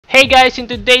Hey guys, in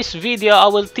today's video, I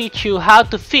will teach you how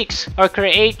to fix or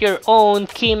create your own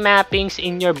key mappings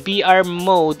in your BR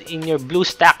mode in your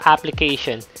BlueStacks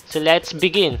application. So let's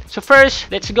begin. So first,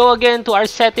 let's go again to our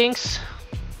settings.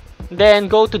 Then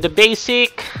go to the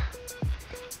basic.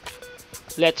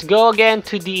 Let's go again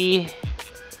to the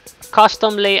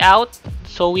custom layout.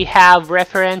 So we have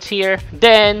reference here.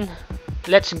 Then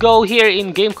let's go here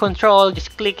in game control.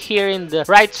 Just click here in the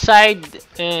right side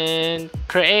and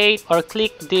create or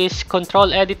click this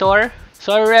control editor.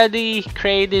 So I already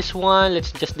create this one.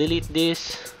 Let's just delete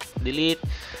this, delete,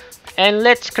 and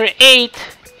let's create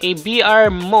a BR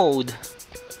mode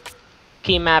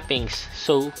key mappings.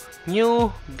 So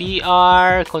new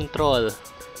BR control,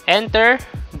 enter.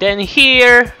 Then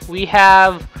here we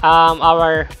have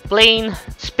our plain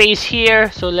space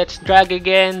here. So let's drag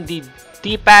again the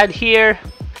D-pad here,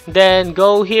 then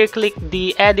go here, click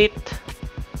the edit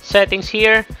settings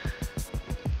here,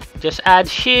 just add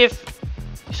shift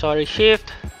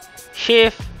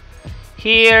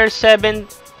here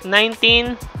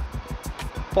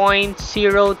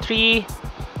 719.03,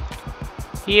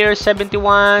 here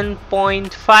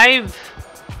 71.5,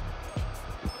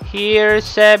 here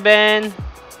 7,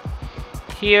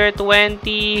 here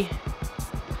 20,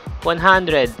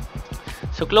 100.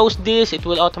 So close this, it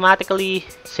will automatically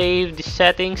save the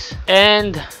settings.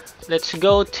 And let's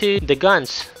go to the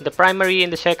guns, the primary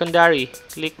and the secondary.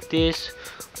 Click this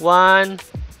 1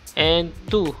 and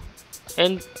 2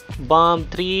 and bomb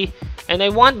 3. And I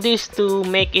want this to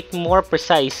make it more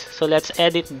precise. So let's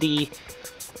edit the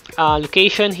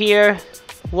location here.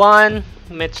 1,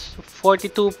 it's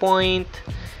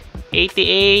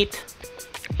 42.88,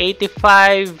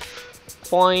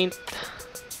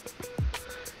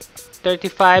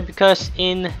 85.35, because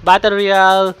in Battle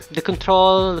Royale the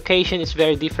control location is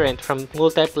very different from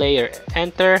multiplayer.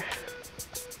 Enter,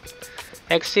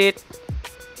 exit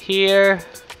here,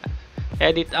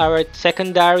 edit our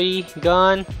secondary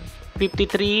gun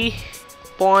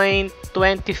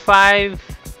 53.25,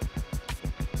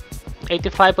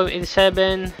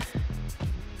 85.87,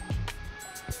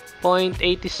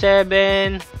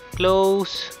 0.87,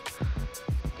 close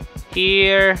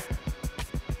here.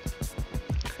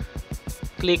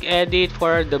 Click edit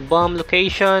for the bomb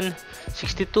location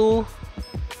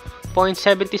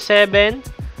 62.77,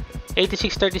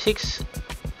 86.36,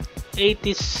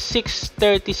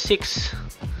 86.36,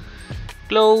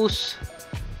 close.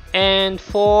 And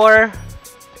 4,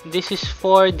 this is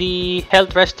for the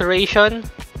health restoration.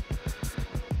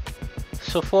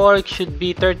 So 4, it should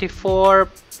be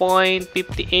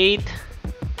 34.58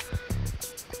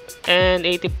 and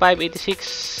 85,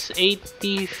 86,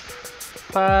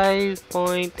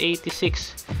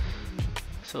 85.86.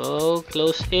 So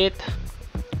close it.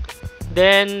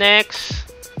 Then next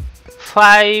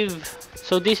 5.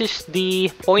 So this is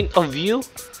the point of view.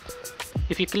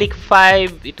 If you click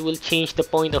 5, it will change the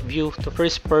point of view to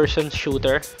first person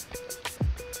shooter.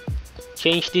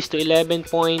 Change this to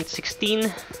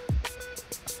 11.16,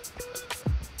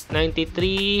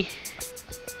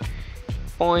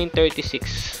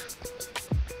 93.36.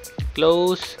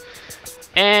 Close.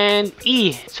 And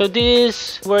E, so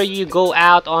this is where you go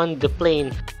out on the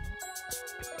plane.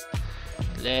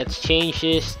 Let's change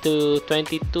this to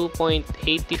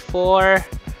 22.84,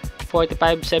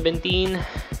 45.17.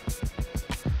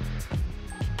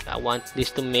 I want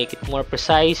this to make it more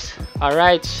precise.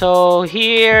 Alright, so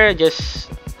here just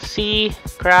C,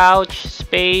 crouch,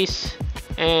 space,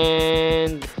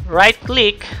 and right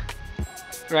click.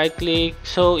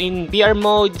 So in BR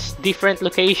mode it's different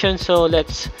location, so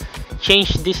let's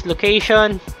change this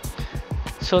location.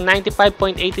 So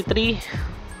 95.83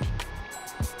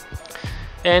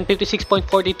 and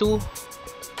 56.42.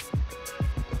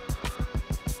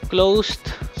 Closed.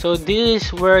 So this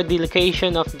is where the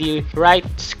location of the right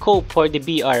scope for the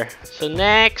BR. So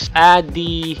next, add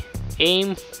the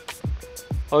aim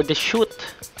or the shoot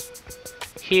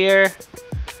here.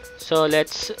 So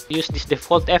let's use this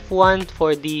default F1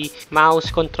 for the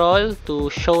mouse control to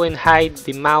show and hide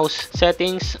the mouse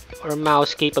settings or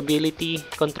mouse capability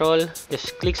control.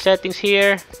 Just click settings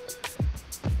here,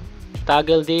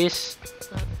 toggle this,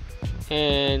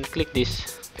 and click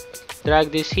this.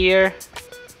 Drag this here,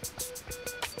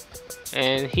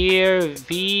 and here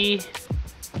V.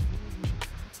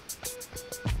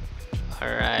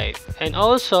 Alright, and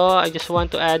also I just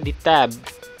want to add the tab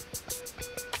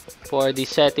for the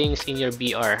settings in your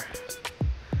BR.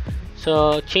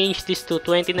 So change this to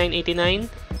 2989,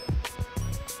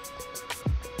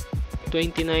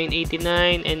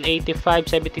 2989 and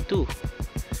 8572.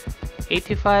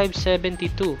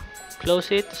 8572.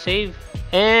 Close it, save.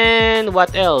 And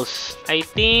what else? I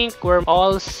think we're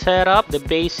all set up. The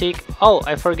basic. Oh,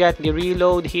 I forgot the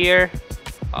reload here.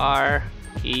 Are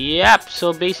Yep,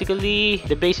 so basically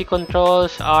the basic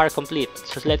controls are complete.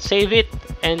 So let's save it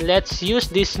and let's use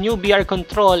this new BR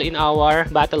control in our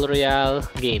Battle Royale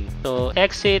game. So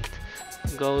exit,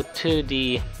 go to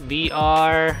the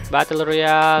BR Battle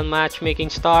Royale matchmaking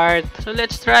start. So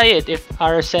let's try it if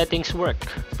our settings work.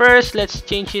 First, let's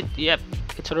change it. Yep,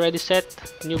 it's already set.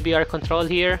 New BR control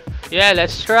here. Yeah,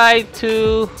 let's try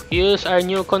to use our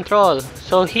new control.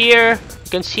 So here you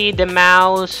can see the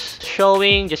mouse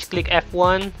showing. Just click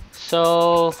F1.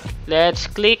 So let's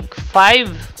click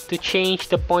 5 to change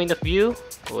the point of view.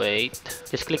 Wait,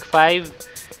 just click 5,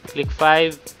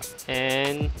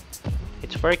 and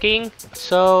it's working.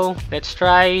 So let's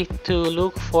try to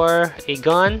look for a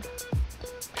gun.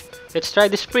 Let's try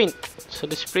the sprint. So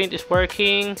the sprint is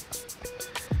working.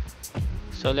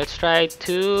 So let's try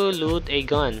to loot a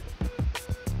gun.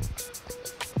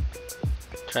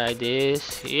 Try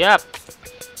this. Yep.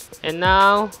 And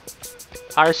now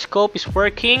our scope is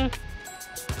working.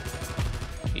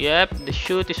 Yep, the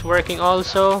shoot is working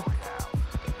also.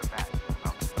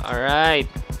 Alright.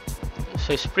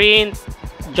 So sprint,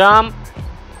 jump,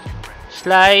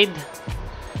 slide.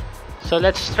 So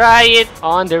let's try it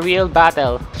on the real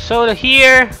battle. So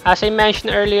here, as I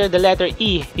mentioned earlier, the letter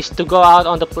E is to go out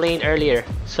on the plane earlier.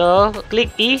 So click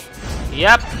E.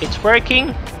 Yep, it's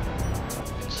working.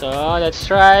 So let's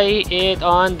try it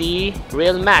on the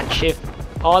real match if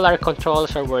all our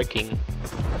controls are working.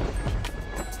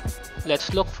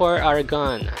 Let's look for our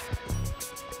gun.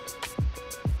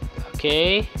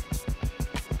 Okay.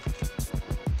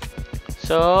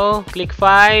 So click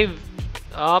 5.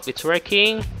 Oh, it's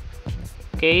working.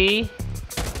 Okay.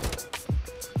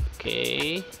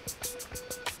 Okay.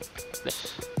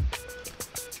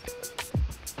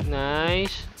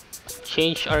 Nice.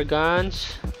 Change our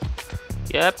guns.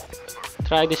 Yep.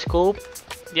 Try the scope.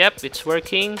 Yep, it's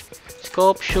working.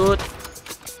 Scope, shoot.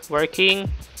 Working.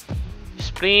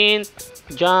 Sprint,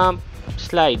 jump,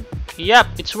 slide. Yep,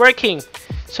 it's working.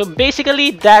 So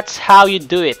basically, that's how you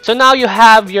do it. So now you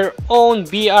have your own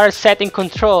BR setting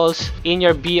controls in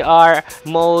your BR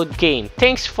mode game.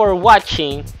 Thanks for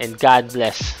watching and God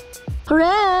bless.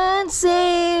 Red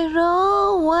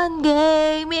 01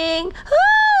 Gaming.